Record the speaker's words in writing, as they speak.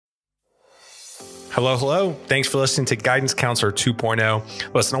Hello, hello. Thanks for listening to Guidance Counselor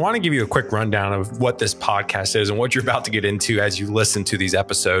 2.0. Listen, I want to give you a quick rundown of what this podcast is and what you're about to get into as you listen to these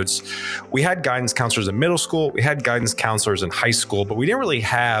episodes. We had guidance counselors in middle school, we had guidance counselors in high school, but we didn't really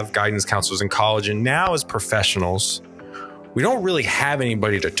have guidance counselors in college. And now as professionals, we don't really have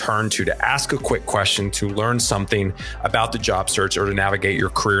anybody to turn to ask a quick question, to learn something about the job search or to navigate your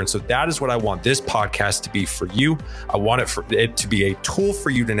career. And so that is what I want this podcast to be for you. I want it to be a tool for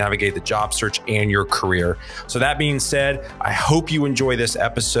you to navigate the job search and your career. So that being said, I hope you enjoy this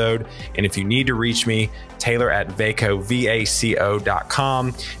episode. And if you need to reach me, Taylor at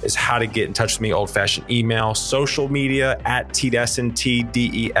vaco.com is how to get in touch with me. Old fashioned email, social media at TDesseyn,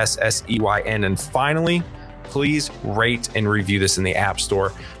 TDESSEYN. And finally, please rate and review this in the App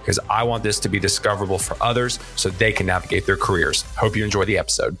Store because I want this to be discoverable for others so they can navigate their careers. Hope you enjoy the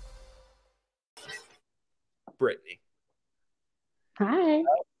episode. Brittany. Hi.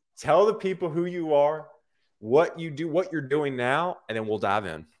 Tell the people who you are, what you do, what you're doing now, and then we'll dive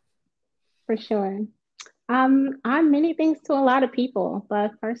in. For sure. I'm many things to a lot of people,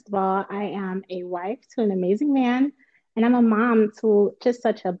 but first of all, I am a wife to an amazing man. And I'm a mom to just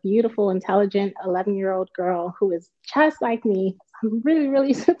such a beautiful, intelligent 11-year-old girl who is just like me. I'm really,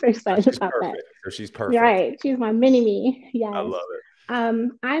 really super excited about that. So she's perfect. Right. She's my mini me. Yes. I love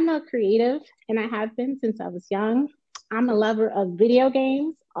it. I'm a creative and I have been since I was young. I'm a lover of video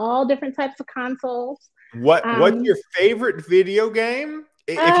games, all different types of consoles. What's your favorite video game?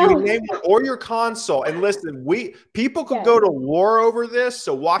 If you can name one, or your console. And listen, people could go to war over this,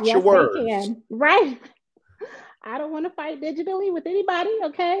 so watch your words. They can. Right. I don't want to fight digitally with anybody,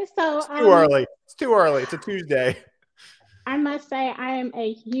 okay? So it's too early. It's too early. It's a Tuesday. I must say I am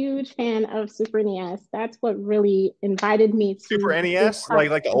a huge fan of Super NES. That's what really invited me to Super NES?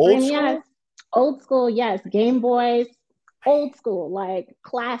 Like the old school? Old school, yes. Game Boys, old school, like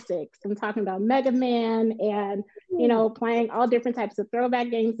classics. I'm talking about Mega Man and, playing all different types of throwback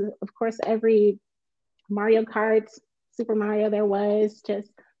games. Of course, every Mario Kart, Super Mario there was,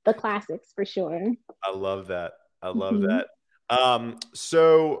 just the classics for sure. I love that. I love that.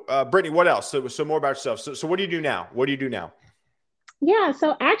 So Brittany, what else? So more about yourself. So what do you do now? Yeah.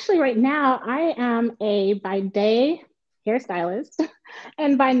 So actually right now I am a by day hairstylist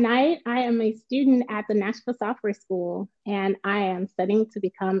and by night I am a student at the Nashville Software School and I am studying to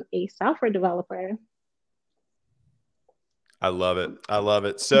become a software developer. I love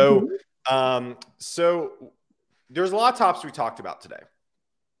it. So, so there's a lot of topics we talked about today.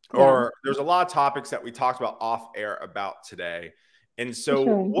 Or there's a lot of topics that we talked about off air about today. And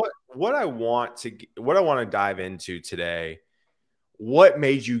so what I want to dive into today, what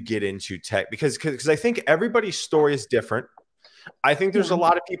made you get into tech? Because I think everybody's story is different. I think there's a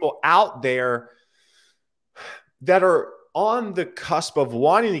lot of people out there that are on the cusp of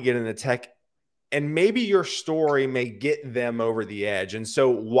wanting to get into tech, and maybe your story may get them over the edge. And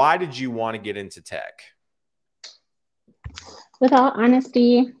so why did you want to get into tech? With all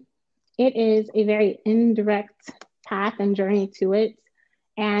honesty, it is a very indirect path and journey to it.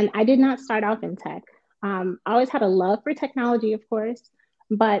 And I did not start off in tech. I always had a love for technology, of course,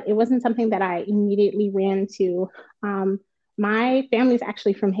 but it wasn't something that I immediately ran to. My family is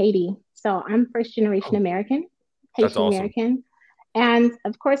actually from Haiti. So I'm first generation American, Haitian American. And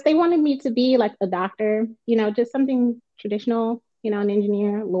of course, they wanted me to be like a doctor, just something traditional, an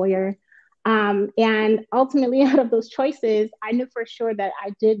engineer, lawyer. And ultimately, out of those choices, I knew for sure that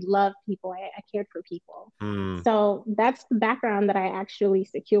I did love people. I cared for people. So that's the background that I actually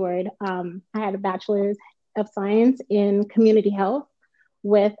secured. I had a bachelor's of science in community health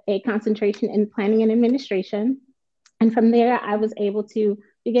with a concentration in planning and administration. And from there, I was able to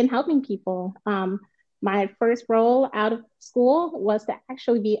begin helping people. My first role out of school was to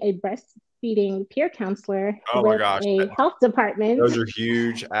actually be a breastfeeding peer counselor with a health department. Those are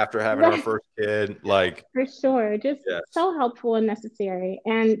huge after having our first kid. For sure. Just so helpful and necessary.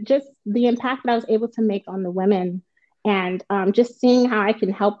 And just the impact that I was able to make on the women and just seeing how I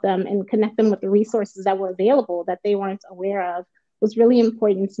can help them and connect them with the resources that were available that they weren't aware of was really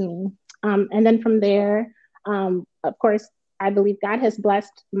important to me. And then from there, of course, I believe God has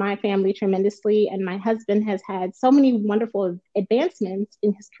blessed my family tremendously, and my husband has had so many wonderful advancements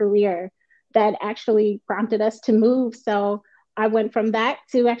in his career that actually prompted us to move. So I went from that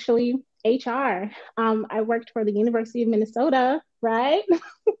to actually HR. I worked for the University of Minnesota, right?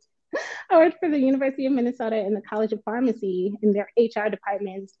 I worked for the University of Minnesota in the College of Pharmacy in their HR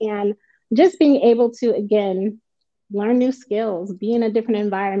departments, and just being able to, again, learn new skills, be in a different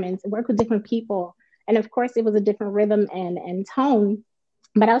environment, work with different people. And of course, it was a different rhythm and tone,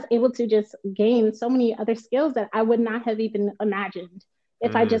 but I was able to just gain so many other skills that I would not have even imagined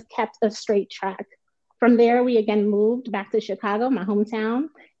if I just kept a straight track. From there, we again moved back to Chicago, my hometown.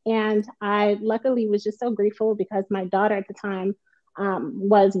 And I luckily was just so grateful because my daughter at the time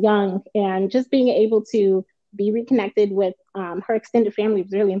was young, and just being able to be reconnected with her extended family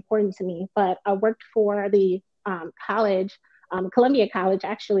was really important to me. But I worked for the college, Columbia College,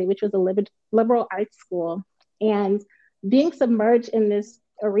 actually, which was a liberal arts school. And being submerged in this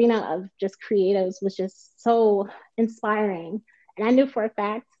arena of just creatives was just so inspiring. And I knew for a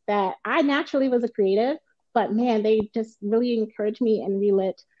fact that I naturally was a creative, but man, they just really encouraged me and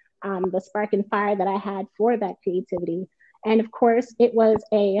relit the spark and fire that I had for that creativity. And of course, it was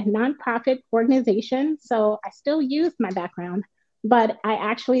a nonprofit organization, so I still used my background, but I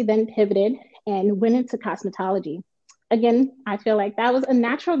actually then pivoted and went into cosmetology. Again, I feel like that was a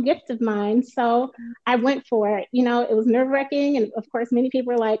natural gift of mine. So I went for it. You know, it was nerve wracking. And of course, many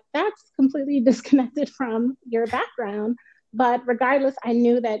people are like, that's completely disconnected from your background. But regardless, I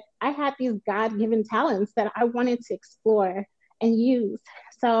knew that I had these God given talents that I wanted to explore and use.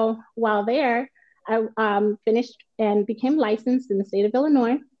 So while there, I finished and became licensed in the state of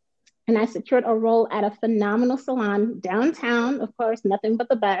Illinois. And I secured a role at a phenomenal salon downtown, of course, nothing but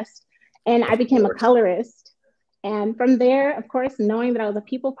the best. And I became a colorist. And from there, of course, knowing that I was a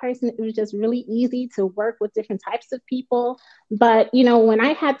people person, it was just really easy to work with different types of people. But, you know, when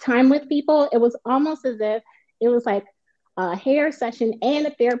I had time with people, it was almost as if it was like a hair session and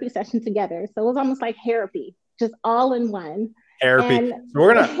a therapy session together. So it was almost like therapy, just all in one. Therapy. And so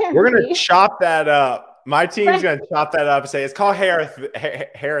we're gonna chop that up. My team's gonna chop that up and say it's called therapy.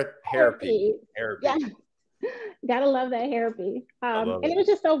 Yeah. Gotta love that therapy. And it was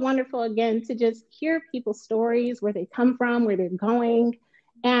just so wonderful, again, to just hear people's stories, where they come from, where they're going.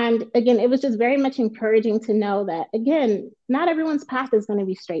 And again, it was just very much encouraging to know that, again, not everyone's path is going to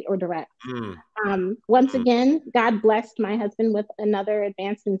be straight or direct. Once again, God blessed my husband with another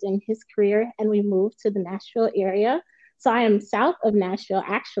advancement in his career, and we moved to the Nashville area. So I am south of Nashville,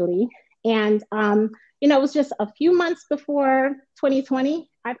 actually. And, you know, it was just a few months before 2020.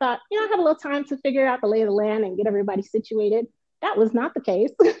 I thought, you know, I have a little time to figure out the lay of the land and get everybody situated. That was not the case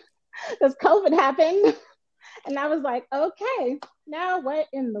because COVID happened. And I was like, okay, now what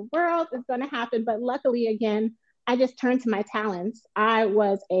in the world is going to happen? But luckily, again, I just turned to my talents. I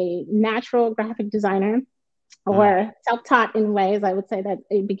was a natural graphic designer, or self-taught in ways. I would say that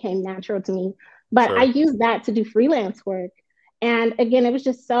it became natural to me. But I used that to do freelance work. And again, it was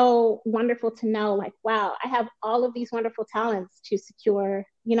just so wonderful to know, like, wow, I have all of these wonderful talents to secure,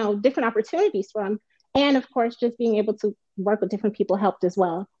 you know, different opportunities from. And of course, just being able to work with different people helped as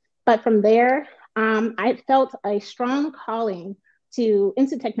well. But from there, I felt a strong calling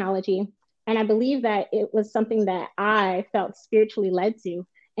into technology. And I believe that it was something that I felt spiritually led to.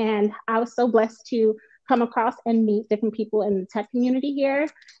 And I was so blessed to come across and meet different people in the tech community here,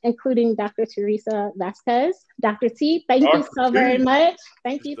 including Dr. Teresa Vasquez. Dr. T, thank you so very much.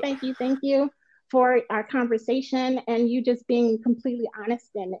 Thank you for our conversation, and you just being completely honest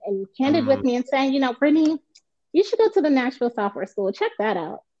and candid with me and saying, you know, Brittany, you should go to the Nashville Software School. Check that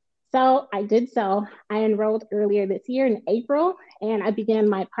out. So I did so. I enrolled earlier this year in April, and I began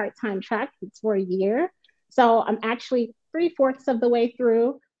my part-time track. It's for a year. So I'm actually 3/4 of the way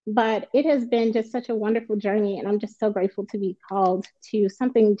through. But it has been just such a wonderful journey, and I'm just so grateful to be called to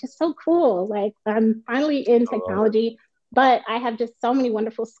something just so cool. Like, I'm finally in technology, but I have just so many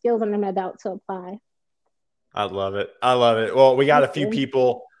wonderful skills under my belt to apply. I love it. I love it. Well, we got a few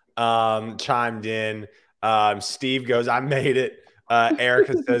people chimed in. Steve goes, I made it.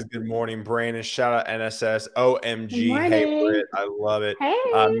 Erica says, good morning, Brandon. Shout out NSS. OMG. Hey, Britt. I love it. Hey.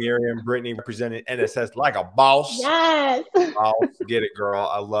 Miriam, Brittany represented NSS like a boss. Yes. Boss. Get it, girl.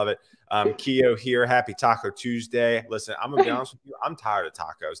 I love it. Keo here. Happy Taco Tuesday. Listen, I'm going to be honest with you. I'm tired of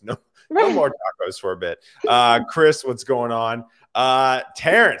tacos. No more tacos for a bit. Chris, what's going on?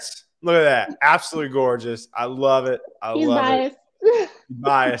 Terrence, look at that. Absolutely gorgeous. I love it. He's love biased. it.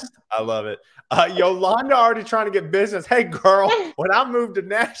 Biased. I love it. Yolanda already trying to get business. Hey, girl, when I move to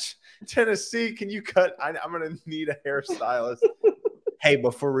Nashville, Tennessee, can you cut? I'm going to need a hairstylist. Hey,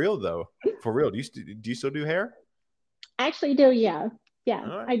 but for real, though, for real, do you still do hair? I actually do, yeah. Yeah,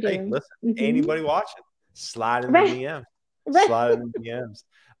 right. I do. Hey, listen, anybody watching, slide in the DMs. Slide in the DMs.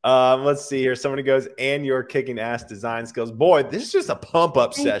 Let's see here. Somebody goes, and you're kicking ass design skills. Boy, this is just a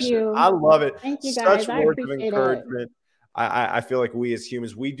pump-up session. You. I love it. Thank you, guys. Such words of encouragement. I feel like we as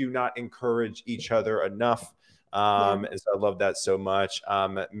humans, we do not encourage each other enough. And so I love that so much.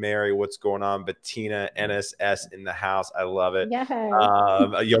 Mary, what's going on? Bettina, NSS in the house. I love it. Yes.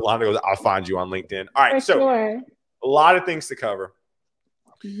 Yolanda goes, I'll find you on LinkedIn. All right. A lot of things to cover.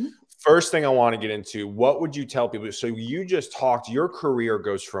 First thing I want to get into, what would you tell people? So you just talked, your career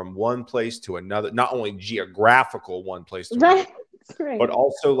goes from one place to another, not only geographical one place to another, Right. but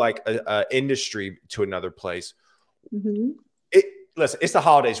also like a industry to another place. Mm-hmm. Listen, it's the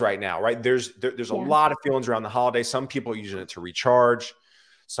holidays right now, right? There's a Yeah. lot of feelings around the holidays. Some people are using it to recharge.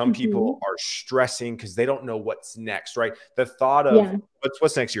 Some people are stressing because they don't know what's next, right? The thought of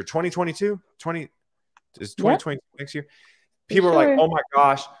what's next year? 2022? Is 2020 next year? People are like, oh my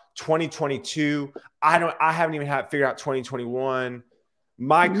gosh, 2022. I haven't even figured out 2021.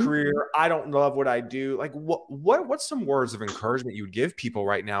 My career, I don't love what I do. Like what's some words of encouragement you would give people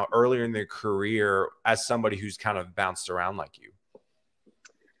right now earlier in their career as somebody who's kind of bounced around like you?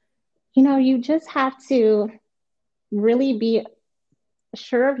 You know, you just have to really be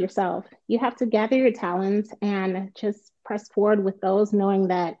sure of yourself. You have to gather your talents and just press forward with those, knowing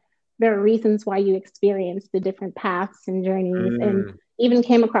that there are reasons why you experience the different paths and journeys and even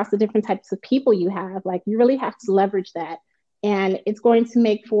came across the different types of people you have. Like, you really have to leverage that. And it's going to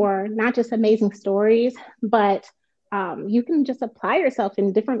make for not just amazing stories, but you can just apply yourself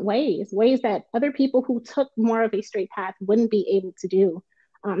in different ways that other people who took more of a straight path wouldn't be able to do.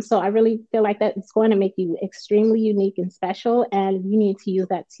 So I really feel like that it's going to make you extremely unique and special, and you need to use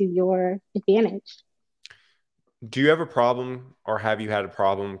that to your advantage. Do you have a problem, or have you had a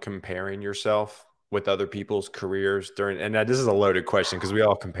problem comparing yourself with other people's careers during, and this is a loaded question because we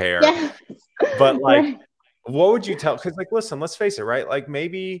all compare, but like, what would you tell? Because like, listen, let's face it, right? Like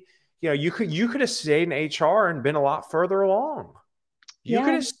maybe, you could have stayed in HR and been a lot further along. You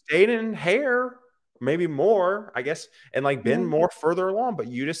could have stayed in hair, maybe more, I guess, and like been more further along, but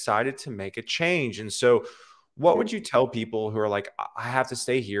you decided to make a change. And so what would you tell people who are like, I have to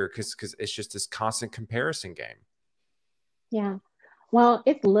stay here because it's just this constant comparison game? Yeah. Well,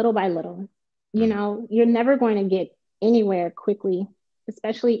 it's little by little. You know, you're never going to get anywhere quickly,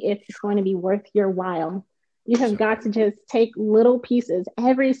 especially if it's going to be worth your while. You have got to just take little pieces.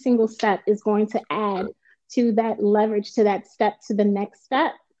 Every single step is going to add to that leverage, to that step, to the next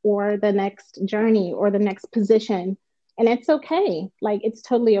step, or the next journey, or the next position. And it's okay. Like, it's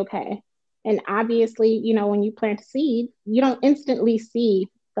totally okay. And obviously, you know, when you plant a seed, you don't instantly see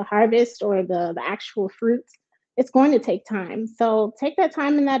the harvest or the actual fruits. It's going to take time. So take that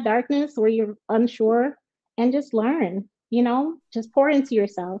time in that darkness where you're unsure and just learn, you know, just pour into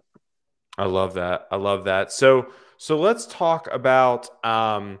yourself. I love that. I love that. So let's talk about,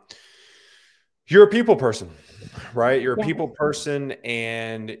 you're a people person, right? You're a people person,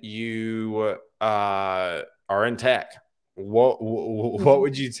 and you are in tech. What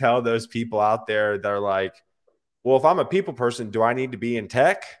would you tell those people out there that are like, well, if I'm a people person, do I need to be in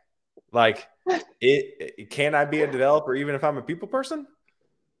tech? Like, can I be a developer even if I'm a people person?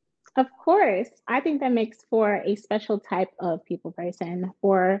 Of course. I think that makes for a special type of people person,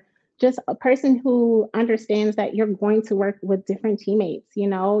 or just a person who understands that you're going to work with different teammates. You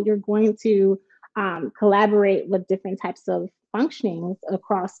know, you're going to collaborate with different types of functionings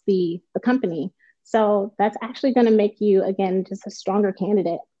across the company. So that's actually going to make you, again, just a stronger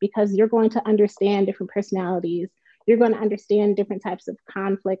candidate, because you're going to understand different personalities. You're going to understand different types of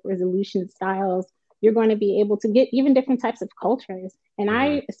conflict resolution styles. You're going to be able to get even different types of cultures. And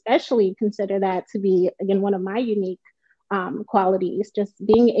I especially consider that to be, again, one of my unique qualities, just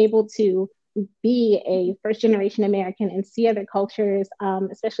being able to be a first generation American and see other cultures,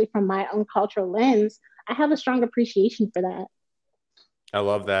 especially from my own cultural lens. I have a strong appreciation for that. I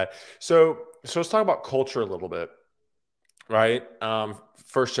love that. So let's talk about culture a little bit, right?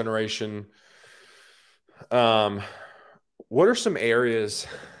 First generation. What are some areas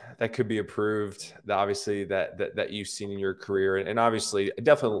that could be improved, that obviously that you've seen in your career, and obviously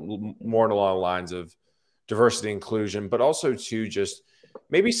definitely more along the lines of diversity, inclusion, but also to just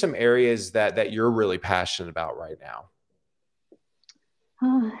maybe some areas that you're really passionate about right now?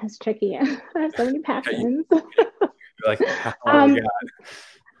 Oh, that's tricky. I have so many passions. Like, oh my God.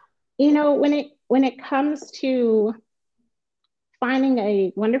 You know, when it comes to finding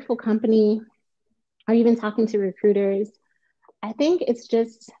a wonderful company, or even talking to recruiters, I think it's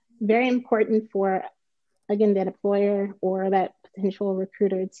just very important for, again, that employer or that potential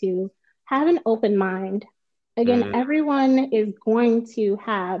recruiter to have an open mind. Again, everyone is going to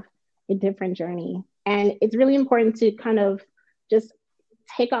have a different journey. And it's really important to kind of just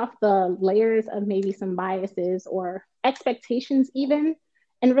take off the layers of maybe some biases or expectations even,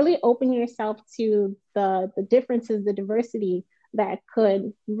 and really open yourself to the differences, the diversity that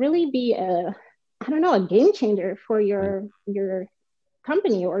could really be a game changer for your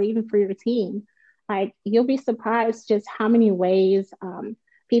company or even for your team. Like, you'll be surprised just how many ways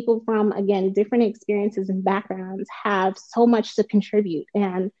people from, again, different experiences and backgrounds have so much to contribute.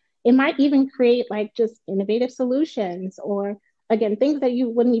 And It might even create like just innovative solutions, or again, things that you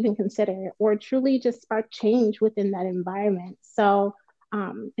wouldn't even consider, or truly just spark change within that environment. So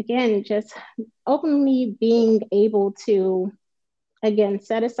again, just openly being able to, again,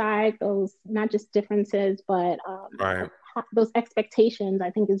 set aside those not just differences, but Right. those expectations,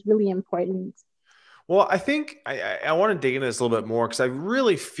 I think is really important. Well, I think I want to dig into this a little bit more because I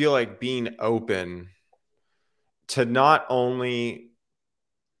really feel like being open to not only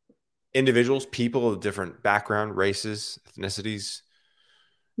individuals, people of different background, races, ethnicities,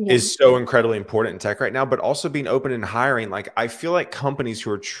 Yeah. is so incredibly important in tech right now, but also being open and hiring. Like, I feel like companies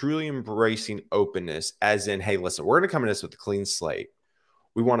who are truly embracing openness, as in, hey, listen, we're going to come in this with a clean slate.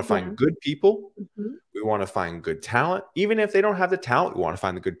 We want to find good people. Mm-hmm. We want to find good talent. Even if they don't have the talent, we want to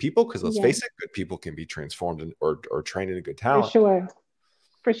find the good people, because let's face it, good people can be transformed or trained into good talent. For sure.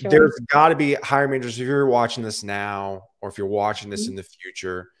 For sure. There's got to be hiring managers. If you're watching this now, or if you're watching this in the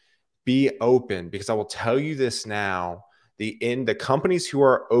future, be open, because I will tell you this now. The companies who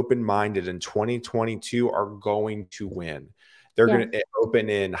are open-minded in 2022 are going to win. They're going to open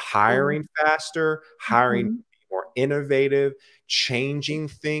in hiring faster, hiring more innovative, changing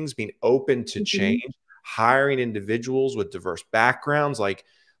things, being open to change, hiring individuals with diverse backgrounds. Like,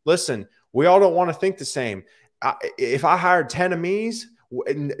 listen, we all don't want to think the same. If I hired 10 of me's,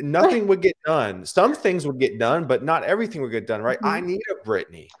 nothing would get done. Some things would get done, but not everything would get done, right? I need a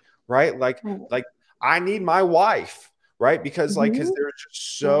Brittany, right? Like I need my wife, right? Because because there's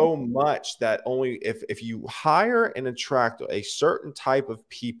just so much that only if you hire and attract a certain type of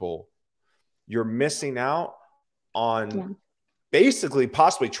people, you're missing out on basically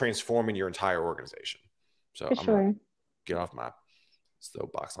possibly transforming your entire organization. So I'm gonna get off my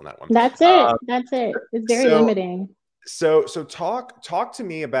soapbox on that one. That's it. That's it. It's very limiting. So talk to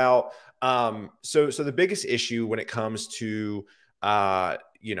me about so the biggest issue when it comes to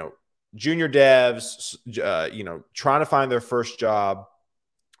junior devs, trying to find their first job.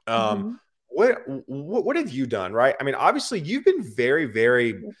 What have you done, right? I mean, obviously you've been very,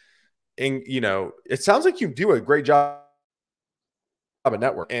 very it sounds like you do a great job at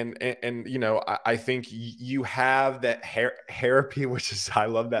network, and I think you have that therapy, which is, I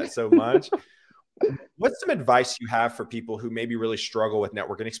love that so much. What's some advice you have for people who maybe really struggle with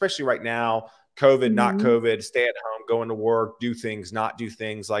networking, especially right now, COVID, not COVID, stay at home, going to work, do things, not do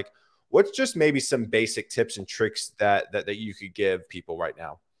things? Like, what's just maybe some basic tips and tricks that you could give people right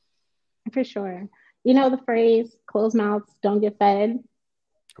now? For sure. You know, the phrase, closed mouths don't get fed.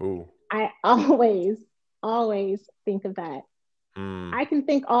 Ooh. I always think of that. I can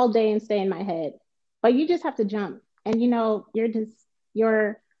think all day and stay in my head, but you just have to jump. And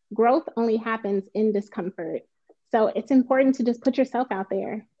your growth only happens in discomfort. So it's important to just put yourself out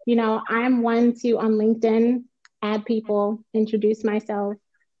there. You know, I'm one to, on LinkedIn, add people, introduce myself.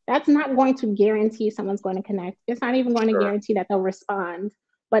 That's not going to guarantee someone's going to connect. It's not even going to guarantee that they'll respond.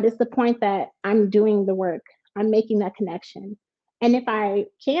 But it's the point that I'm doing the work. I'm making that connection. And if I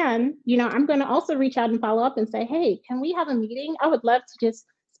can, I'm going to also reach out and follow up and say, hey, can we have a meeting? I would love to just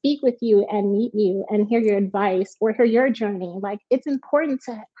speak with you and meet you and hear your advice or hear your journey. Like, it's important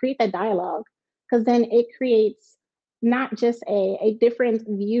to create that dialogue, because then it creates not just a different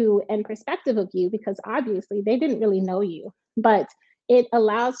view and perspective of you, because obviously they didn't really know you, but it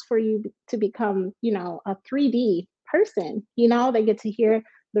allows for you to become, a 3D person. They get to hear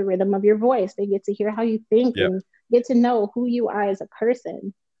the rhythm of your voice. They get to hear how you think and get to know who you are as a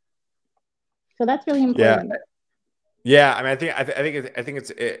person. So that's really important. Yeah. I mean, I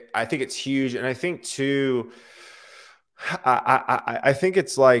think it's huge. And I think too, I think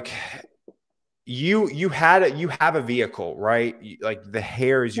it's like you have a vehicle, right? Like, the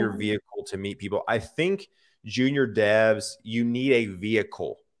hair is your vehicle to meet people. I think junior devs, you need a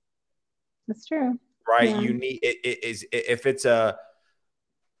vehicle. That's true. Right. Yeah. You need if it's a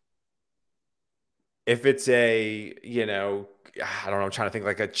I don't know, I'm trying to think,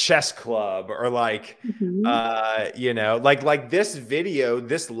 like a chess club, or like, like this video,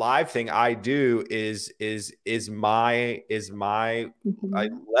 this live thing I do is my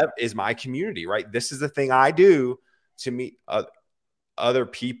community, right? This is the thing I do to meet other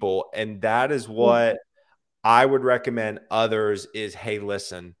people. And that is what I would recommend others is, hey,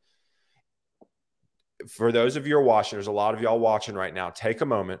 listen, for those of you who are watching, there's a lot of y'all watching right now. Take a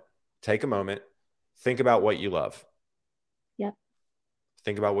moment. Think about what you love. Yep.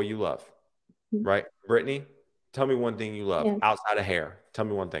 Think about what you love. Right? Brittany, tell me one thing you love outside of hair. Tell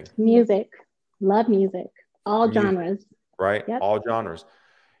me one thing. Music. Love music. All genres. Right? Yep. All genres.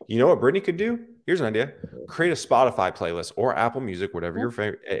 You know what Brittany could do? Here's an idea. Create a Spotify playlist or Apple Music, whatever your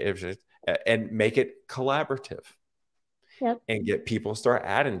favorite, and make it collaborative. and get people to start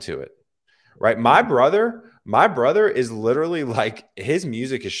adding to it. Right. My brother is literally like, his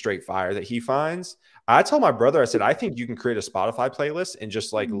music is straight fire that he finds. I told my brother, I said, I think you can create a Spotify playlist and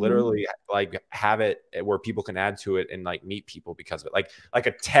just like literally like have it where people can add to it and like meet people because of it. Like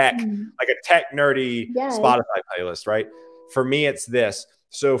a tech nerdy Spotify playlist. Right. For me, it's this.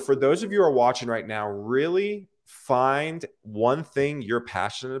 So for those of you who are watching right now, really find one thing you're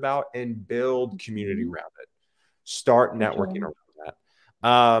passionate about and build community around it. Start networking around that.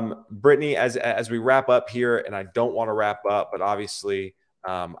 Brittany, as we wrap up here, and I don't want to wrap up, but obviously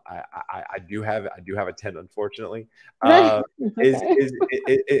I do have a 10, unfortunately.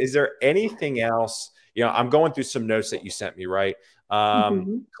 Is there anything else? You know, I'm going through some notes that you sent me, right?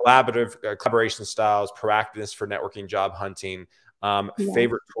 Collaboration styles, proactiveness for networking, job hunting,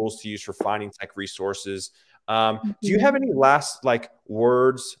 favorite tools to use for finding tech resources. Do you have any last like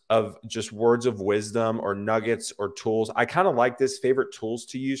words of wisdom or nuggets or tools? I kind of like this, favorite tools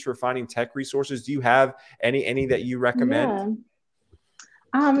to use for finding tech resources. Do you have any that you recommend?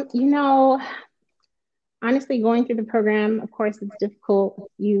 You know, honestly, going through the program, of course, it's difficult.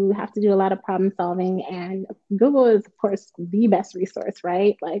 You have to do a lot of problem solving, and Google is, of course, the best resource,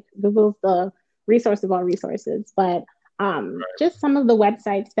 right? Like Google's the resource of all resources, but just some of the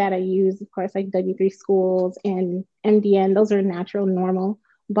websites that I use, of course, like W3 Schools and MDN, those are natural, normal.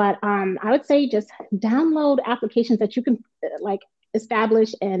 But I would say just download applications that you can like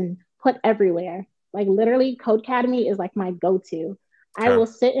establish and put everywhere. Like literally Codecademy is like my go-to. I will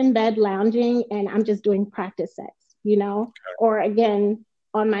sit in bed lounging and I'm just doing practice sets, you know, or again,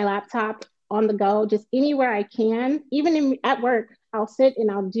 on my laptop, on the go, just anywhere I can. Even at work, I'll sit and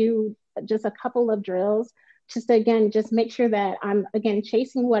I'll do just a couple of drills. Just again, just make sure that I'm again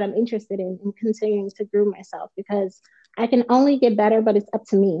chasing what I'm interested in and continuing to groom myself, because I can only get better, but it's up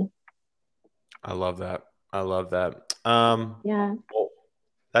to me. I love that. Yeah. Well,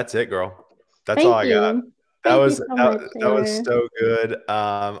 that's it, girl. That's all I got. That was so good.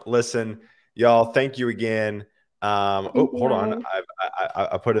 Listen, y'all, thank you again. Hold on.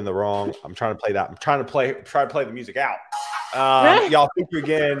 I put in the wrong. I'm trying to play that. I'm trying to play the music out. Y'all, thank you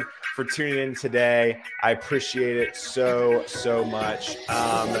again for tuning in today. I appreciate it so much.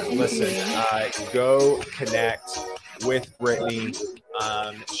 Listen, go connect with Brittany.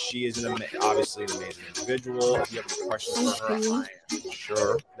 She is obviously an amazing individual. If you have any questions for her, I am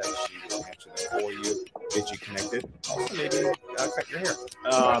sure that she will answer them for you. Get you connected. Also, maybe cut your hair.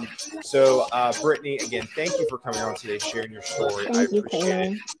 Brittany, again, thank you for coming on today, sharing your story. I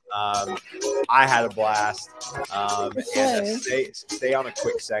appreciate it. I had a blast. And stay on a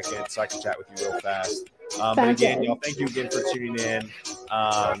quick second so I can chat with you real fast. But again, y'all, thank you again for tuning in.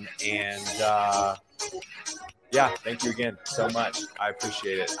 Yeah, thank you again so much. I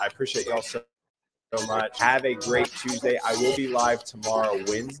appreciate it. I appreciate y'all so much. Have a great Tuesday. I will be live tomorrow,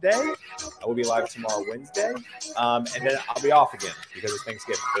 Wednesday. And then I'll be off again because it's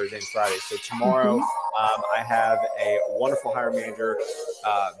Thanksgiving, Thursday and Friday. So tomorrow, I have a wonderful hiring manager,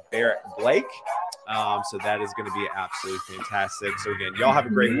 Barrett Blake. So that is going to be absolutely fantastic. So again, y'all have a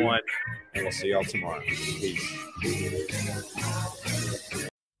great one, and we'll see y'all tomorrow. Peace.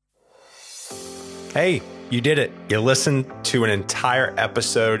 Hey, you did it. You listened to an entire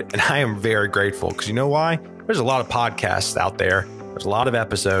episode, and I am very grateful because you know why? There's a lot of podcasts out there. There's a lot of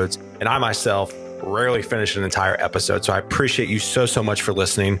episodes, and I myself rarely finish an entire episode. So I appreciate you so much for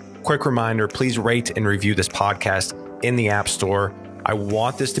listening. Quick reminder, please rate and review this podcast in the App Store. I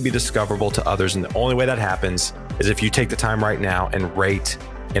want this to be discoverable to others, and the only way that happens is if you take the time right now and rate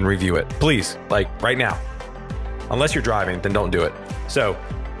and review it. Please, like right now. Unless you're driving, then don't do it. So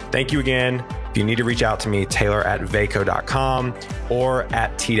thank you again. If you need to reach out to me, Taylor@vaco.com or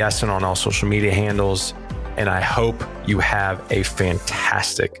 @TDestin on all social media handles. And I hope you have a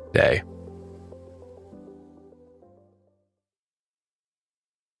fantastic day.